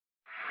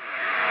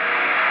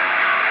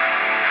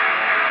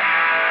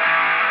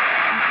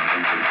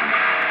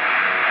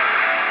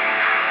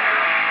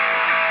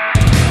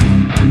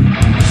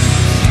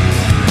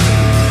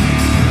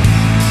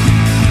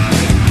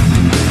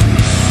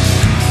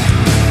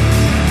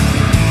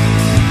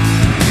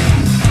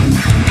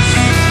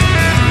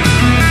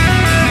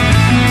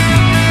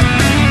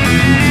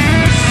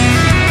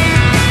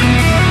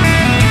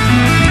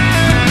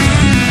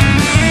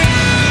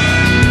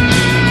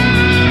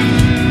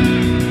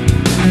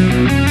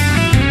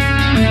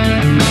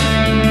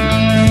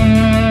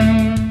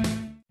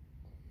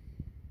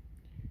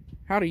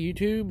Howdy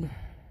YouTube.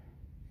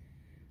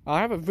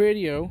 I have a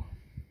video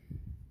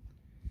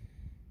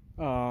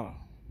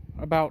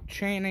about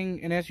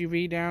chaining an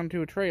SUV down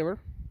to a trailer,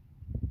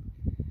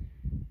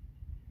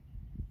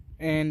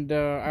 and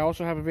I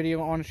also have a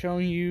video on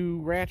showing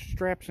you ratchet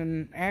straps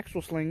and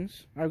axle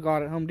slings I've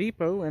got at Home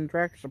Depot and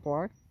Tractor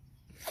Supply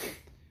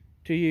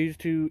to use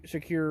to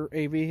secure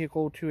a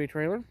vehicle to a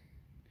trailer.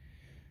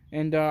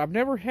 And I've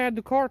never had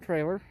the car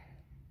trailer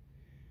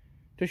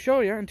to show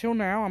you until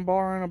now. I'm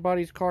borrowing a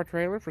buddy's car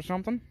trailer for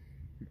something,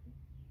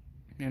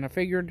 and I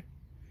figured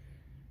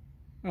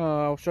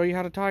I'll show you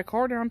how to tie a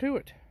car down to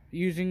it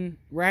using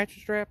ratchet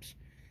straps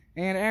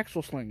and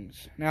axle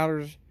slings. Now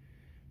there's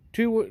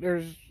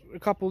a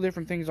couple of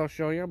different things I'll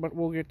show you, but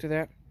we'll get to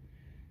that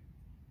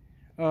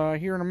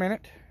here in a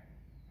minute.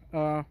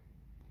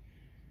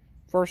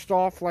 First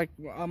off, like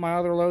my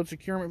other load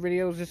securement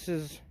videos, this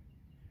is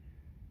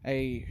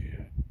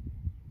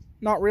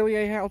not really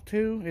a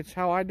how-to, it's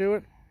how I do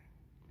it.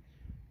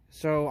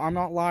 So I'm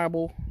not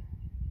liable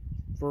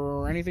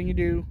for anything you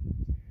do.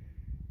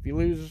 If you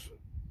lose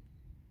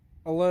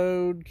a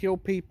load, kill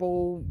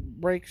people,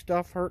 break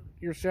stuff, hurt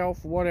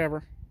yourself,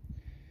 whatever,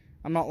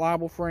 I'm not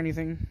liable for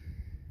anything.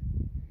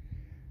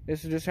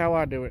 This is just how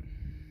I do it.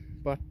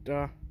 But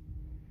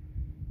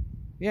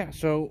yeah,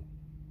 so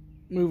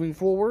moving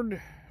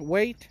forward,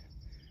 weight.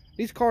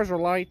 These cars are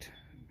light,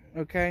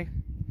 okay?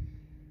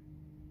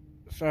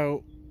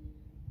 So,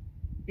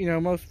 you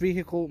know, most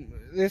vehicle,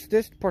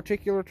 this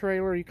particular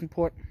trailer, you can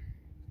put,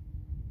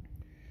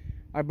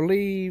 I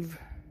believe,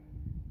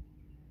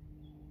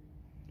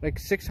 like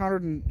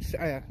 6,000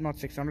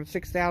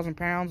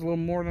 pounds, a little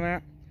more than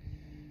that.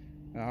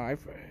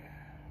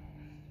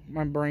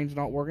 My brain's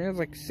not working. It's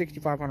like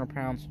 6,500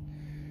 pounds.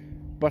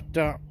 But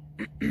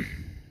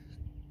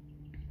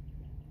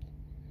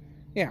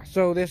yeah,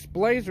 so this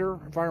Blazer,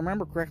 if I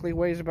remember correctly,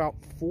 weighs about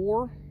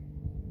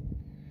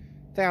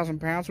 4,000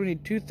 pounds. We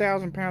need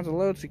 2,000 pounds of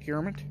load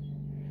securement.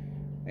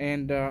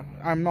 And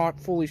I'm not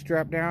fully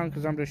strapped down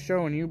because I'm just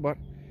showing you, but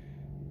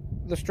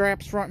the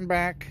straps front and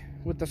back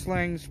with the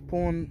slings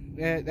pulling,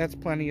 that's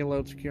plenty of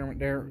load securement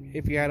there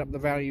if you add up the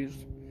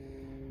values.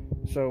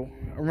 So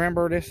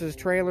remember, this is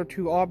trailer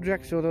to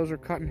object, so those are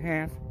cut in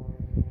half.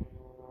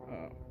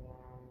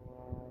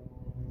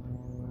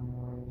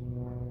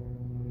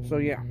 So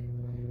yeah,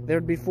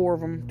 there'd be 4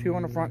 of them, 2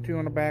 on the front, 2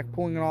 on the back,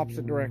 pulling in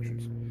opposite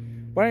directions.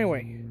 But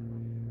anyway,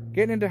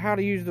 getting into how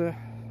to use the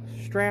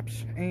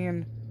straps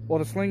and, well,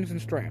 the slings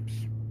and straps.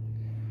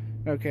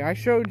 Okay, I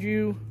showed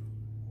you,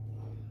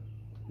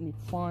 let me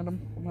find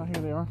them. Now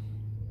here they are.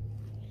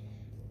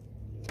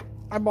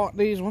 I bought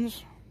these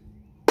ones.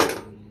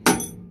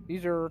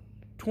 These are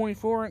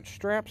 24-inch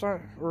straps,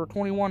 or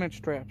 21-inch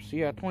straps.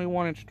 Yeah,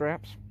 21-inch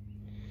straps.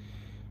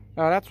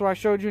 That's what I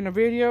showed you in the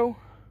video.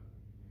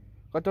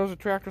 Got those at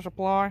Tractor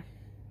Supply.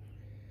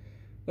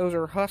 Those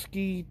are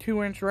Husky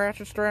 2-inch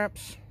ratchet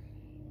straps.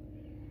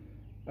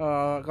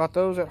 Got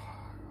those at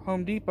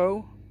Home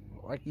Depot,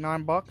 like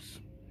 $9.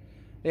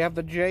 They have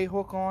the J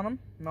hook on them,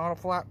 not a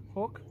flat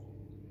hook.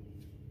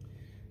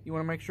 You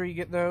want to make sure you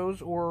get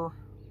those, or,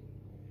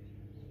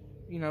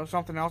 you know,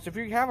 something else. If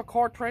you have a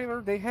car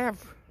trailer, they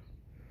have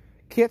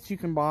kits you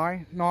can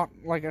buy, not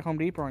like at Home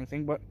Depot or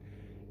anything, but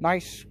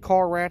nice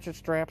car ratchet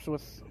straps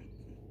with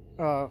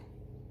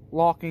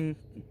locking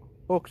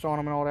hooks on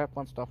them and all that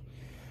fun stuff.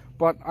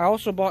 But I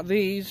also bought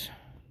these.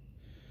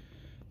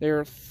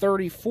 They're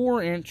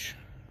 34-inch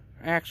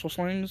axle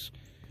slings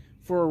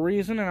for a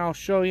reason, and I'll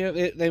show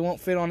you. They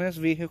won't fit on this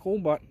vehicle,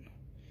 but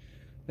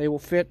they will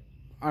fit,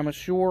 I'm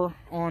sure,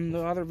 on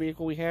the other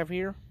vehicle we have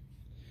here.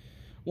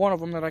 One of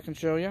them that I can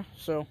show you.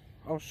 So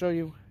I'll show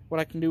you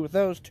what I can do with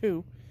those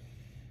too,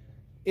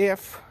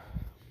 if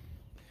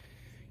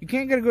you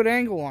can't get a good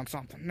angle on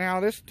something. Now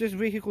this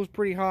vehicle is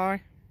pretty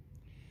high.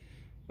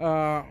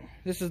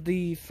 This is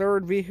the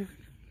third vehicle.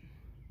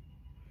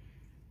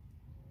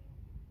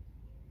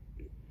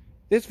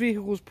 This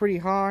vehicle is pretty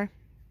high,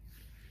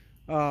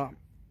 so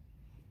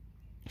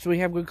we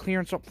have good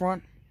clearance up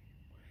front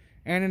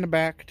and in the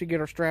back to get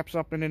our straps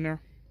up and in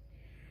there.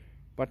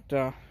 But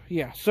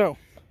yeah, so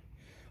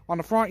on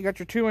the front you got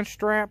your 2-inch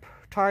strap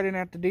tied in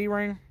at the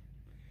D-ring,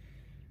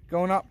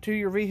 going up to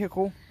your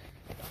vehicle,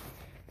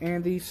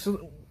 and the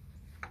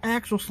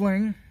axle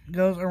sling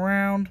goes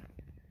around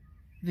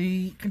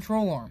the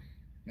control arm,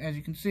 as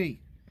you can see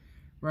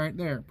right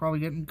there. Probably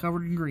getting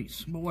covered in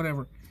grease, but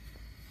whatever.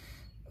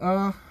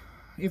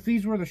 If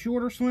these were the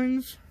shorter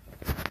slings,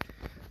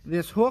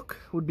 this hook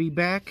would be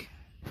back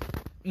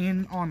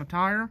in on the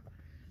tire.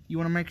 You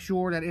want to make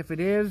sure that if it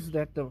is,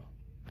 that the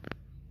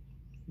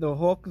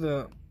hook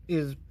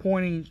is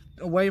pointing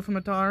away from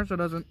the tire so it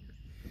doesn't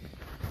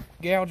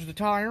gouge the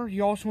tire.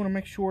 You also want to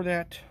make sure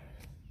that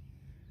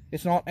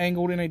it's not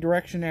angled in a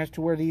direction as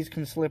to where these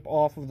can slip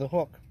off of the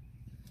hook.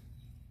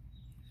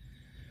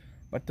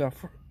 But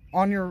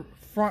on your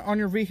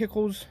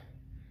vehicles,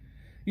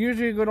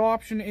 usually a good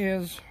option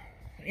is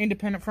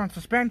independent front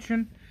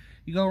suspension.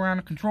 You go around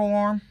the control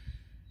arm,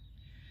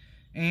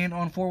 and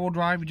on 4-wheel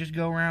drive you just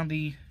go around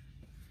the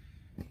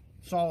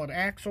solid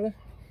axle.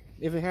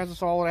 if it has a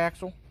solid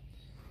axle.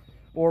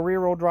 Or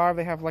rear wheel drive,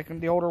 they have like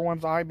the older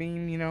ones,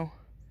 I-beam, you know,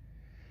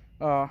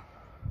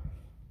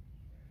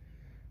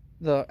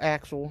 the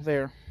axle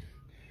there.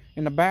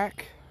 In the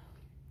back,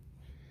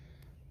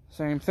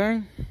 same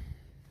thing.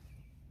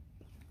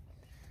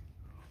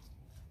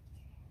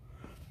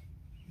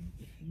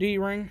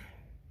 D-ring,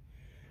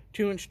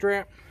 2-inch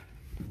strap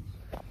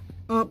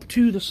up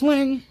to the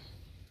sling.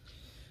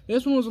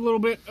 This one was a little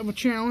bit of a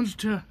challenge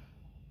to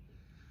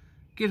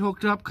get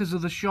hooked up because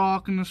of the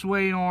shock and the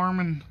sway arm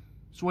and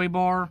sway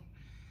bar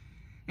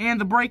and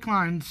the brake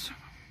lines.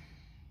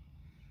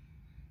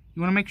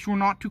 You want to make sure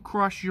not to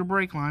crush your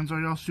brake lines,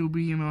 or else you'll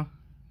be in a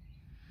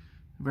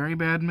very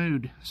bad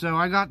mood. So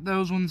I got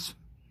those ones.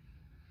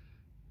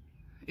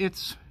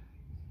 It's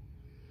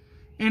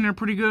in there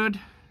pretty good,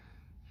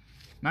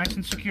 nice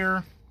and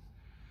secure,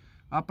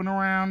 up and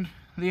around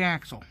the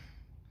axle.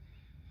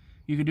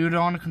 You can do it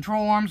on the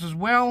control arms as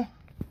well.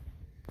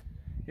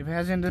 If it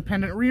has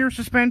independent rear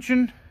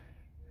suspension,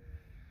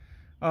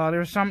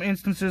 there's some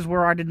instances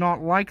where I did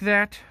not like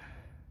that.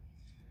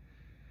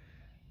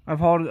 I've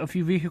hauled a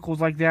few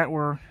vehicles like that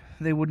where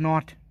they would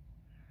not.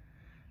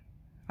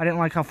 I didn't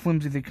like how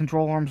flimsy the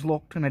control arms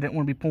looked, and I didn't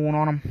want to be pulling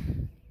on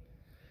them.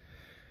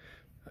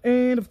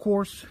 And of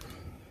course,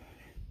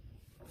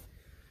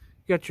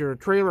 you got your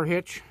trailer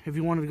hitch. If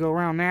you wanted to go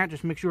around that,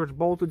 just make sure it's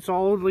bolted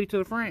solidly to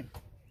the frame.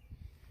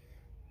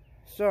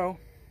 So,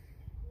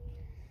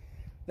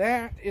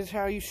 that is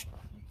how you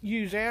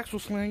use axle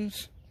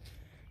slings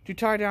to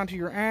tie down to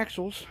your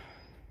axles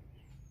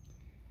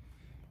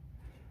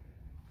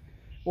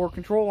or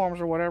control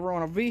arms or whatever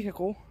on a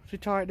vehicle to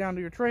tie it down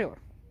to your trailer.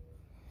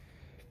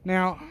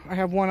 Now, I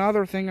have one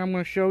other thing I'm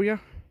going to show you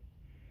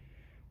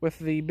with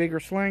the bigger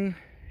sling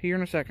here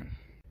in a second.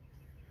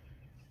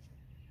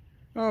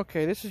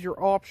 Okay, this is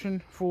your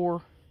option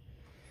for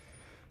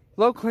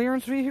low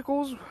clearance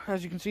vehicles.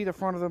 As you can see, the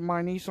front of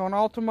my Nissan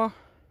Altima,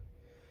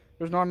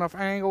 there's not enough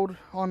angled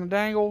on the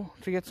dangle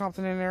to get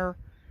something in there,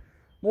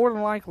 more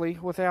than likely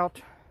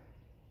without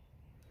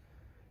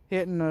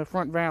hitting the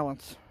front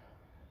valance.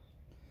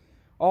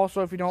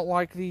 Also, if you don't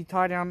like the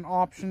tie-down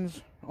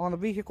options on the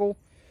vehicle,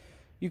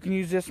 you can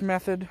use this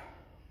method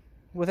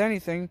with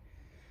anything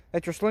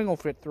that your sling will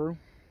fit through.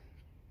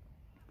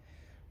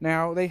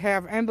 Now, they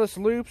have endless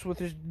loops with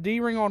this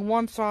D-ring on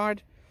one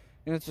side,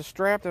 and it's a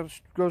strap that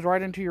goes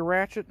right into your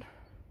ratchet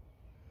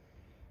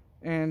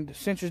and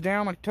cinches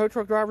down like tow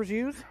truck drivers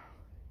use.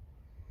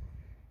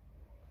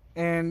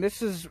 And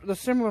this is the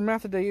similar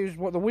method they use.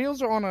 The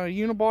wheels are on a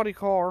unibody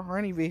car or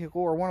any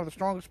vehicle are one of the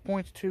strongest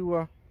points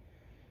to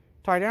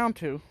tie down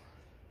to,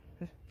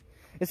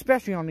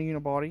 especially on the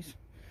unibodies.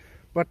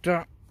 But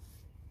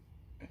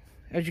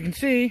as you can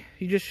see,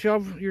 you just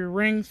shove your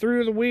ring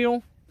through the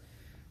wheel,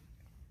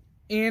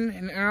 in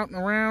and out and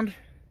around,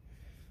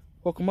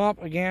 hook them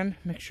up again.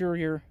 Make sure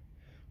your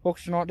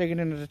hooks are not digging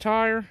into the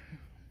tire.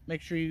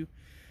 Make sure you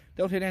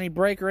don't hit any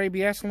brake or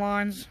ABS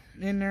lines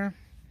in there.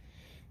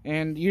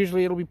 And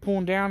usually it'll be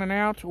pulling down and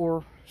out,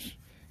 or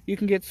you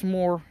can get some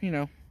more, you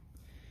know,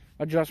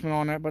 adjustment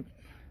on that. But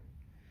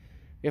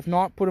if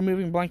not, put a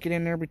moving blanket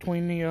in there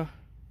between the,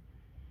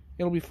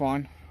 it'll be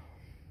fine.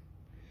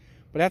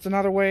 But that's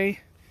another way.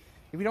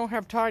 If you don't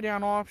have tie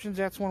down options,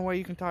 that's one way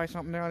you can tie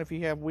something down if you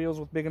have wheels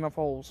with big enough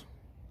holes.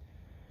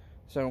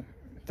 So,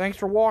 thanks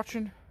for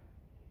watching.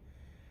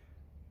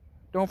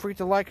 Don't forget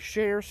to like,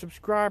 share,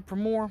 subscribe for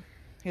more.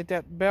 Hit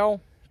that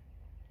bell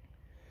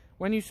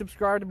when you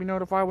subscribe to be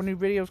notified when new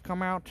videos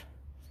come out.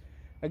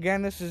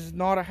 Again, this is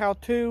not a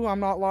how-to. I'm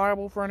not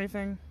liable for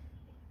anything.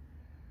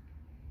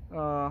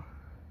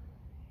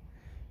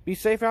 Be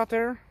safe out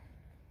there.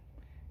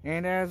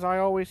 And as I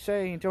always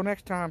say, until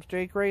next time,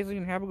 stay crazy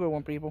and have a good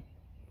one, people.